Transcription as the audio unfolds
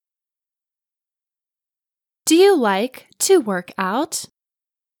Do you like to work out?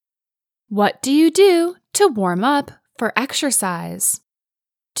 What do you do to warm up for exercise?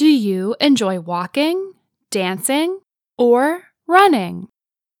 Do you enjoy walking, dancing, or running?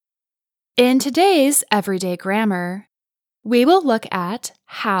 In today's Everyday Grammar, we will look at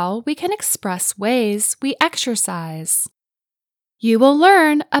how we can express ways we exercise. You will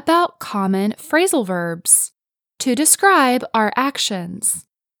learn about common phrasal verbs to describe our actions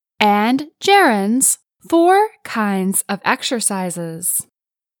and gerunds for kinds of exercises.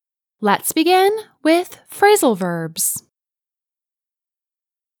 Let's begin with phrasal verbs.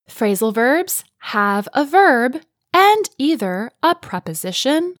 Phrasal verbs have a verb and either a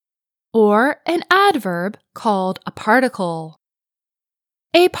preposition or an adverb called a particle.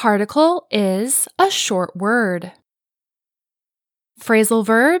 A particle is a short word. Phrasal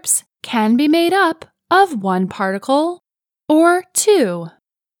verbs can be made up of one particle or two.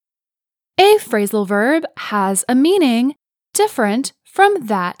 A phrasal verb has a meaning different from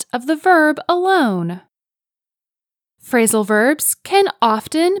that of the verb alone. Phrasal verbs can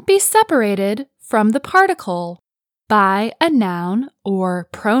often be separated from the particle by a noun or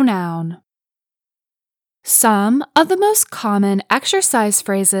pronoun. Some of the most common exercise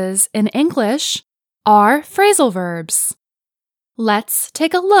phrases in English are phrasal verbs. Let's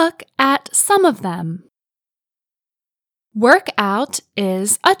take a look at some of them. Work out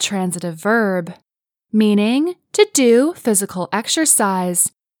is a transitive verb, meaning to do physical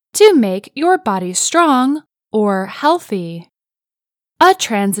exercise to make your body strong or healthy. A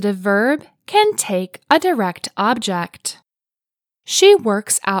transitive verb can take a direct object. She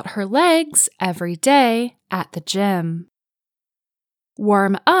works out her legs every day at the gym.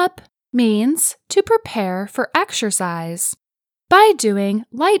 Warm up means to prepare for exercise by doing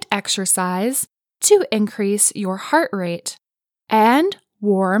light exercise to increase your heart rate and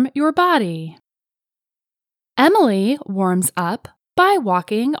warm your body. Emily warms up by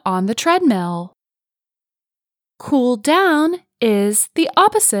walking on the treadmill. Cool down is the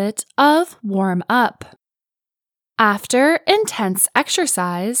opposite of warm up. After intense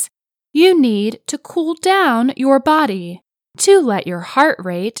exercise, you need to cool down your body to let your heart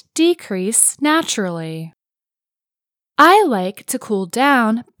rate decrease naturally. I like to cool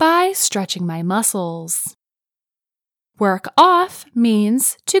down by stretching my muscles. Work off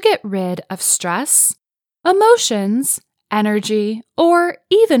means to get rid of stress, emotions, energy, or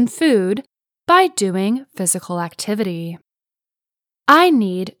even food by doing physical activity. I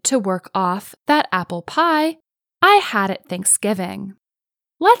need to work off that apple pie I had at Thanksgiving.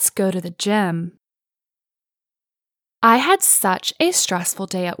 Let's go to the gym. I had such a stressful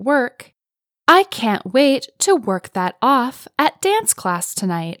day at work. I can't wait to work that off at dance class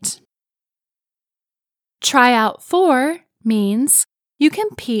tonight. Try out for means you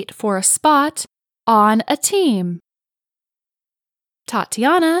compete for a spot on a team.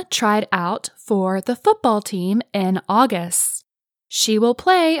 Tatiana tried out for the football team in August. She will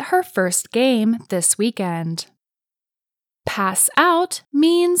play her first game this weekend. Pass out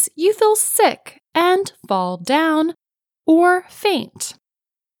means you feel sick and fall down or faint.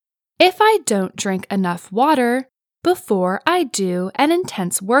 If I don't drink enough water before I do an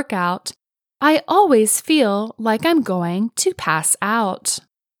intense workout, I always feel like I'm going to pass out.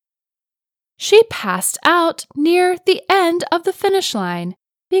 She passed out near the end of the finish line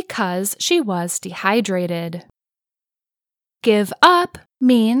because she was dehydrated. Give up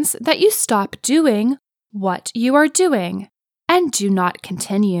means that you stop doing what you are doing and do not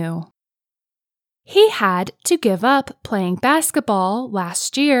continue. He had to give up playing basketball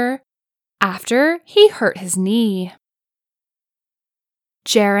last year after he hurt his knee.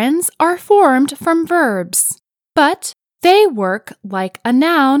 Gerunds are formed from verbs, but they work like a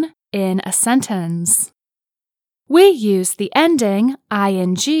noun in a sentence. We use the ending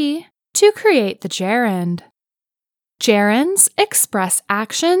ing to create the gerund. Gerunds express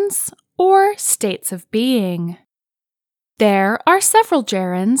actions or states of being. There are several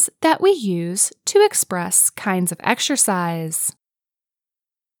gerunds that we use to express kinds of exercise.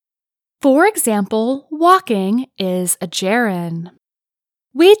 For example, walking is a gerund.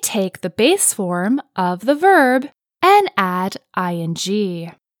 We take the base form of the verb and add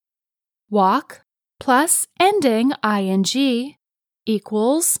ing. Walk plus ending ing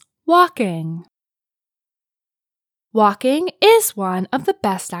equals walking. Walking is one of the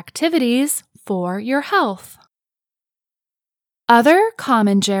best activities for your health. Other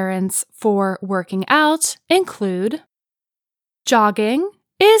common gerunds for working out include jogging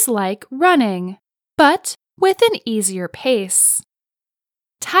is like running, but with an easier pace.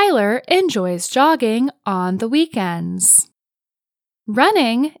 Tyler enjoys jogging on the weekends.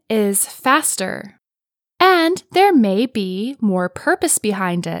 Running is faster, and there may be more purpose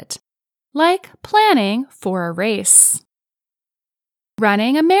behind it, like planning for a race.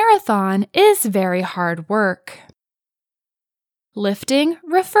 Running a marathon is very hard work. Lifting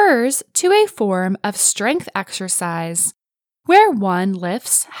refers to a form of strength exercise where one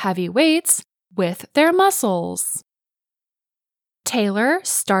lifts heavy weights with their muscles. Taylor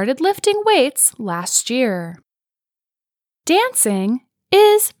started lifting weights last year. Dancing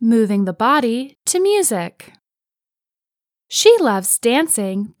is moving the body to music. She loves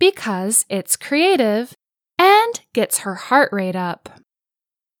dancing because it's creative and gets her heart rate up.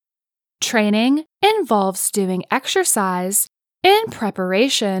 Training involves doing exercise in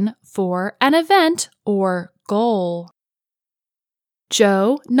preparation for an event or goal.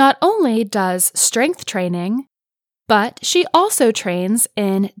 Jo not only does strength training, but she also trains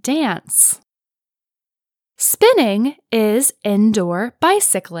in dance. Spinning is indoor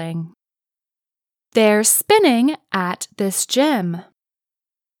bicycling. They're spinning at this gym.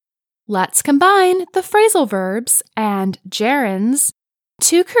 Let's combine the phrasal verbs and gerunds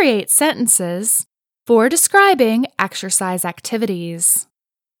to create sentences for describing exercise activities.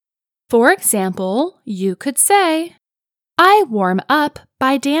 For example, you could say, I warm up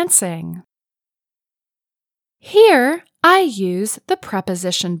by dancing. Here, I use the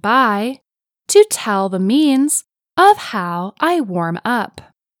preposition by to tell the means of how I warm up.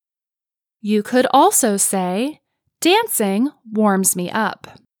 You could also say, dancing warms me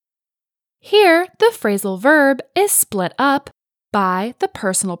up. Here, the phrasal verb is split up by the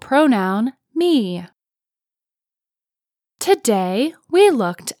personal pronoun me. Today, we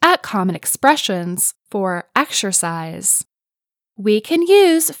looked at common expressions for exercise. We can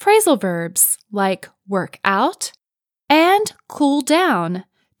use phrasal verbs like work out and cool down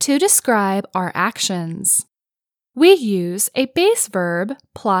to describe our actions. We use a base verb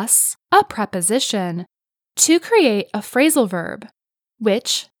plus a preposition to create a phrasal verb,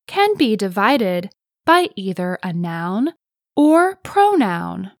 which can be divided by either a noun or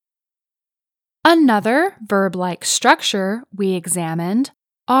pronoun. Another verb-like structure we examined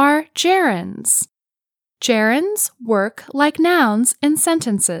are gerunds. Gerunds work like nouns in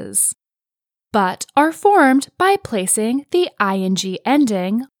sentences, but are formed by placing the ing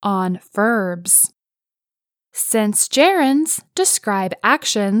ending on verbs. Since gerunds describe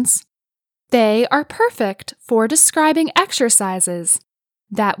actions, they are perfect for describing exercises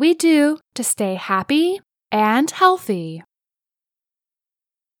that we do to stay happy and healthy.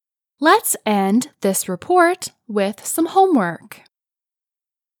 Let's end this report with some homework.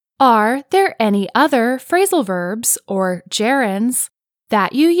 Are there any other phrasal verbs or gerunds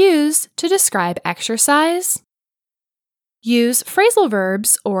that you use to describe exercise? Use phrasal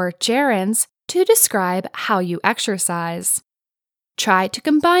verbs or gerunds to describe how you exercise. Try to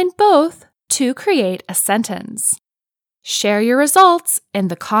combine both to create a sentence. Share your results in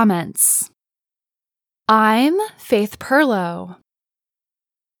the comments. I'm Faith Perlow.